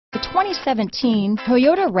2017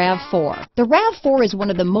 Toyota RAV4. The RAV4 is one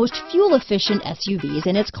of the most fuel-efficient SUVs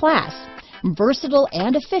in its class. Versatile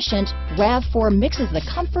and efficient, RAV4 mixes the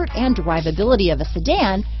comfort and drivability of a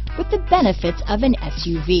sedan with the benefits of an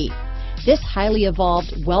SUV. This highly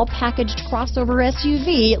evolved, well-packaged crossover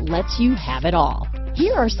SUV lets you have it all.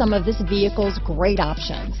 Here are some of this vehicle's great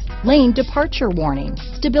options: lane departure warning,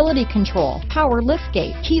 stability control, power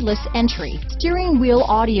liftgate, keyless entry, steering wheel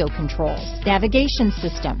audio controls, navigation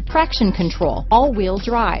system, traction control, all-wheel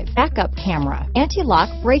drive, backup camera, anti-lock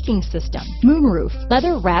braking system, moonroof,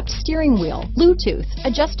 leather-wrapped steering wheel, Bluetooth,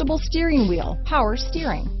 adjustable steering wheel, power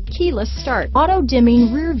steering, keyless start,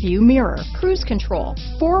 auto-dimming rear view mirror, cruise control,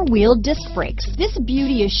 four-wheel disc brakes. This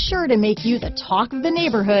beauty is sure to make you the talk of the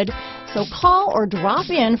neighborhood, so call or drop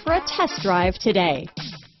in for a test drive today.